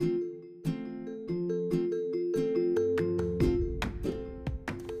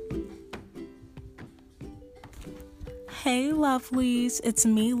Hey lovelies, it's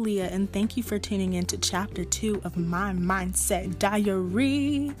me Leah, and thank you for tuning in to chapter 2 of my Mindset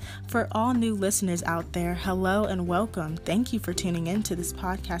Diary. For all new listeners out there, hello and welcome. Thank you for tuning in to this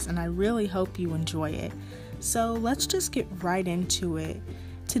podcast, and I really hope you enjoy it. So let's just get right into it.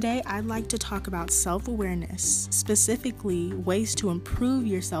 Today I'd like to talk about self-awareness, specifically ways to improve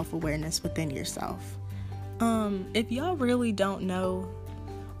your self-awareness within yourself. If y'all really don't know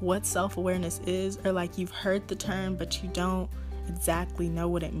what self-awareness is, or like you've heard the term but you don't exactly know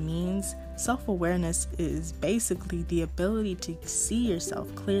what it means, self-awareness is basically the ability to see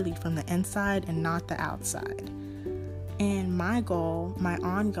yourself clearly from the inside and not the outside. And my goal, my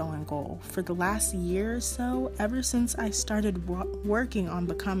ongoing goal for the last year or so, ever since I started working on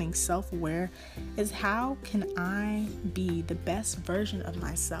becoming self-aware, is how can I be the best version of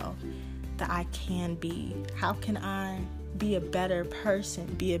myself that I can be? How can I be a better person,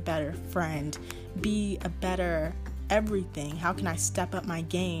 be a better friend, be a better everything? How can I step up my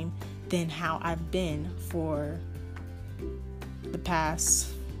game than how I've been for the past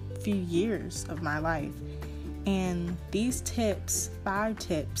few years of my life? And these tips, 5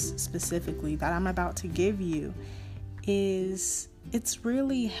 tips specifically that I'm about to give you, it's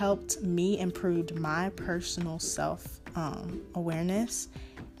really helped me improve my personal self awareness,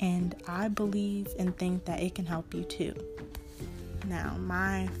 and I believe and think that it can help you too. Now,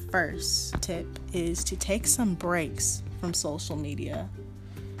 my first tip is to take some breaks from social media.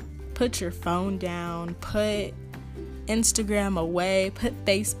 Put your phone down, put Instagram away, put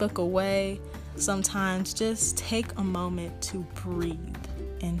Facebook away. Sometimes just take a moment to breathe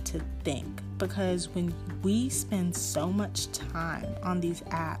and to think, because when we spend so much time on these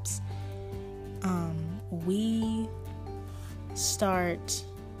apps,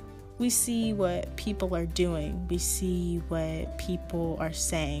 we see what people are doing. We see what people are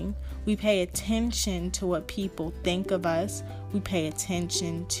saying. We pay attention to what people think of us. We pay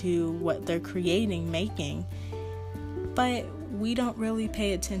attention to what they're creating, making. But we don't really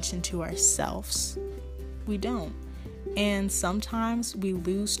pay attention to ourselves. We don't. And sometimes we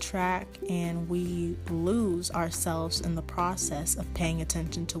lose track and we lose ourselves in the process of paying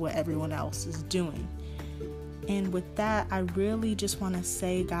attention to what everyone else is doing. And with that, I really just want to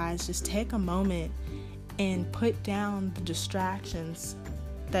say, guys, just take a moment and put down the distractions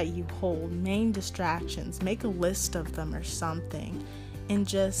that you hold, main distractions. Make a list of them or something, and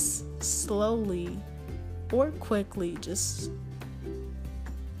just slowly or quickly just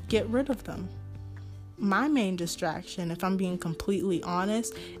get rid of them. My main distraction, if I'm being completely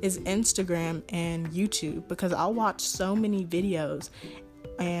honest, is Instagram and YouTube, because I'll watch so many videos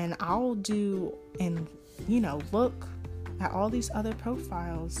and I'll do and look at all these other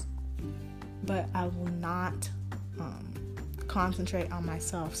profiles, but I will not concentrate on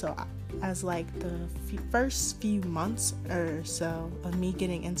myself. So as like the first few months or so of me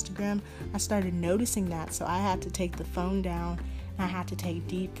getting Instagram, I started noticing that. So I had to take the phone down, and I had to take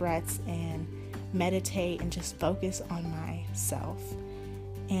deep breaths and meditate and just focus on myself.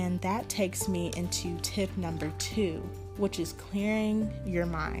 And that takes me into tip number 2, which is clearing your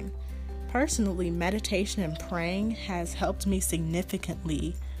mind. Personally, meditation and praying has helped me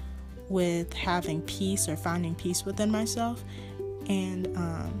significantly with having peace or finding peace within myself and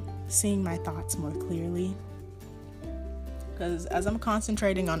seeing my thoughts more clearly. Because as I'm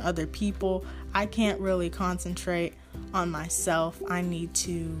concentrating on other people, I can't really concentrate on myself. I need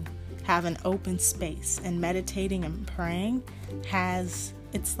to have an open space, and meditating and praying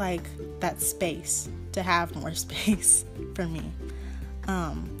it's like that space to have more space for me.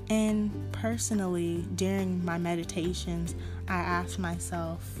 And personally, during my meditations, I ask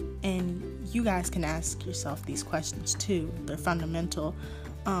myself, and you guys can ask yourself these questions too, they're fundamental.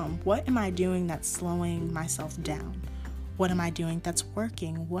 What am I doing that's slowing myself down? What am I doing that's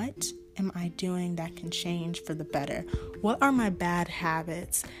working? What am I doing that can change for the better? What are my bad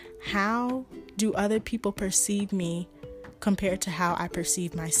habits? How do other people perceive me compared to how I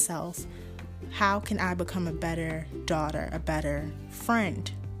perceive myself? How can I become a better daughter, a better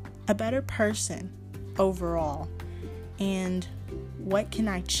friend, a better person overall? And what can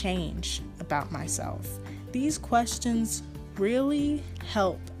I change about myself? These questions really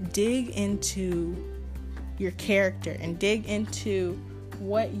help dig into your character and dig into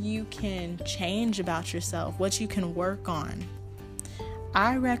what you can change about yourself, what you can work on.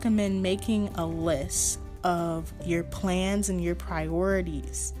 I recommend making a list of your plans and your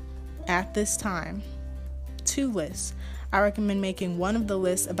priorities at this time. 2 lists. I recommend making one of the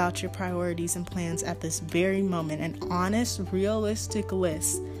lists about your priorities and plans at this very moment, an honest, realistic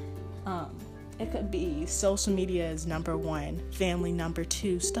list. It could be social media is number 1, family number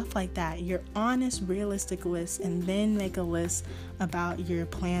 2, stuff like that. Your honest, realistic list, and then make a list about your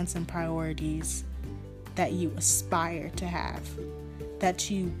plans and priorities that you aspire to have,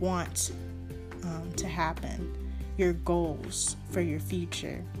 that you want to happen, your goals for your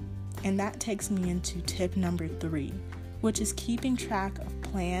future. And that takes me into tip number 3, which is keeping track of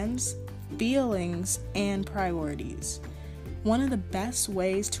plans, feelings, and priorities. One of the best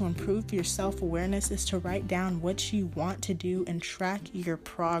ways to improve your self-awareness is to write down what you want to do and track your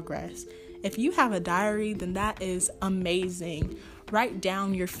progress. If you have a diary, then that is amazing. Write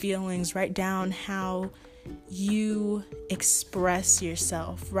down your feelings, write down how you express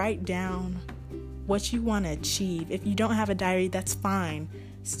yourself, write down what you want to achieve. If you don't have a diary, that's fine.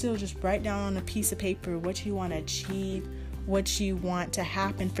 Still, just write down on a piece of paper what you want to achieve, what you want to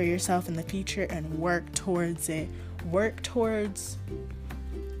happen for yourself in the future, and work towards it. Work towards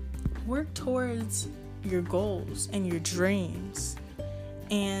your goals and your dreams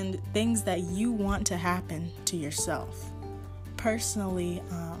and things that you want to happen to yourself. Personally,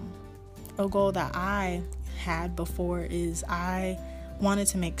 a goal that I had before is I wanted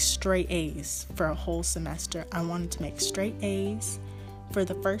to make straight A's for a whole semester. I wanted to make straight A's for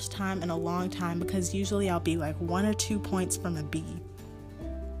the first time in a long time, because usually I'll be like 1 or 2 points from a B.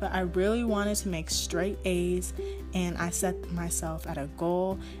 But I really wanted to make straight A's, and I set myself at a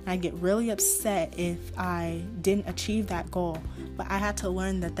goal, and I get really upset if I didn't achieve that goal. But I had to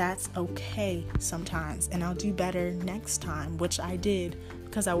learn that that's okay sometimes, and I'll do better next time, which I did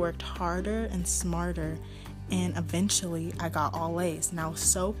because I worked harder and smarter, and eventually I got all A's, and I was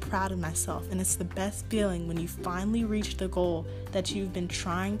so proud of myself. And it's the best feeling when you finally reach the goal that you've been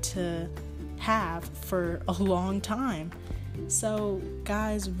trying to have for a long time. So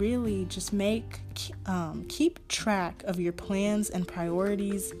guys, really just keep track of your plans and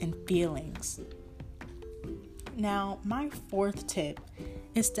priorities and feelings. Now, my 4th tip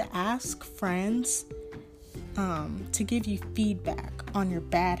is to ask friends to give you feedback on your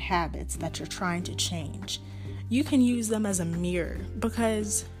bad habits that you're trying to change. You can use them as a mirror,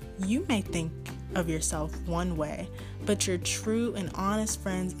 because you may think of yourself one way, but your true and honest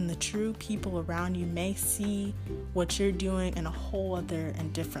friends and the true people around you may see what you're doing in a whole other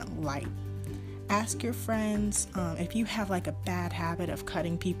and different light. Ask your friends if you have like a bad habit of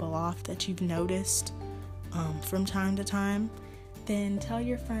cutting people off that you've noticed from time to time. Then tell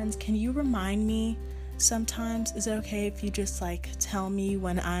your friends, can you remind me sometimes? Is it okay if you just like tell me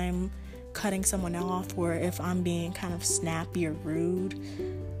when I'm cutting someone off, or if I'm being kind of snappy or rude,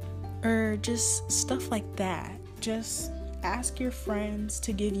 or just stuff like that? Just ask your friends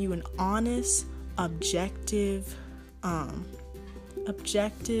to give you an honest, objective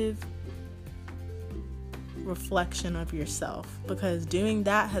reflection of yourself, because doing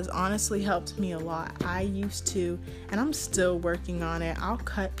that has honestly helped me a lot. I used to, and I'm still working on it, I'll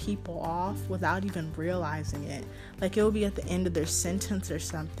cut people off without even realizing it. Like, it'll be at the end of their sentence or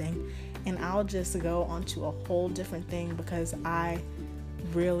something, and I'll just go onto a whole different thing because I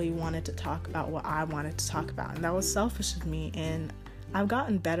really wanted to talk about what I wanted to talk about, and that was selfish of me, and I've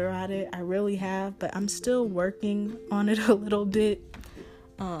gotten better at it. I really have, but I'm still working on it a little bit.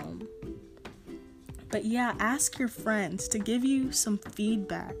 But yeah, ask your friends to give you some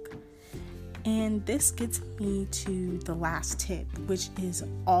feedback. And this gets me to the last tip, which is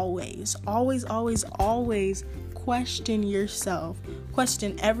always question yourself.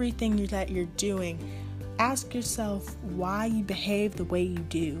 Question everything that you're doing. Ask yourself why you behave the way you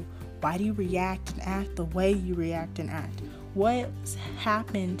do. Why do you react and act the way you react and act? What's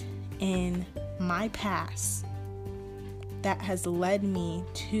happened in my past that has led me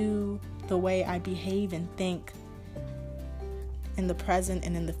to the way I behave and think in the present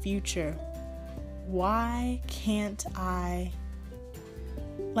and in the future? Why can't I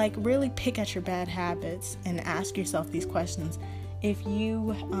really pick at your bad habits and ask yourself these questions? If you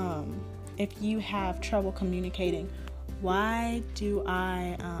have trouble communicating, why do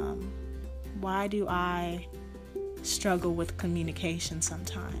I struggle with communication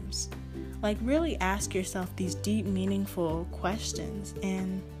sometimes? Really ask yourself these deep, meaningful questions.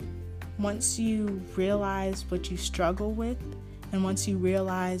 And once you realize what you struggle with, and once you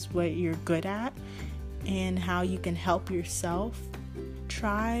realize what you're good at and how you can help yourself,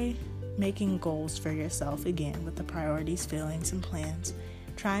 try making goals for yourself again with the priorities, feelings, and plans.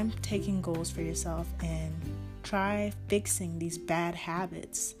 Try taking goals for yourself and try fixing these bad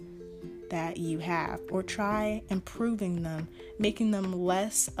habits that you have, or try improving them, making them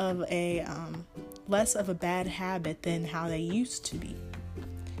less of a bad habit than how they used to be.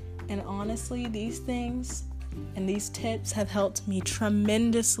 And honestly, these things And these tips have helped me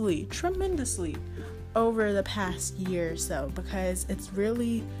tremendously over the past year or so, because it's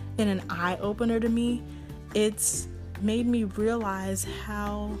really been an eye-opener to me. It's made me realize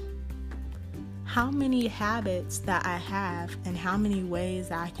how many habits that I have and how many ways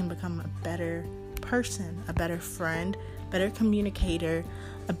that I can become a better person, a better friend, better communicator,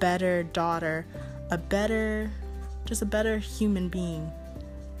 a better daughter, a better human being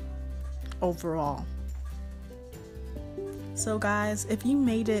overall. So guys, if you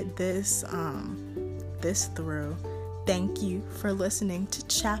made it this through, thank you for listening to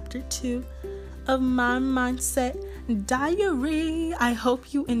chapter 2 of my mindset diary. I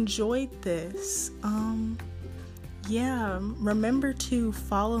hope you enjoyed this. Remember to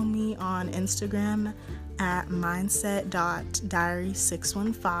follow me on Instagram at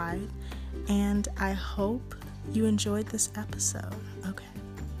mindset.diary615, and I hope you enjoyed this episode. Okay,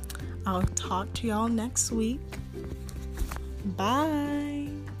 I'll talk to y'all next week. Bye.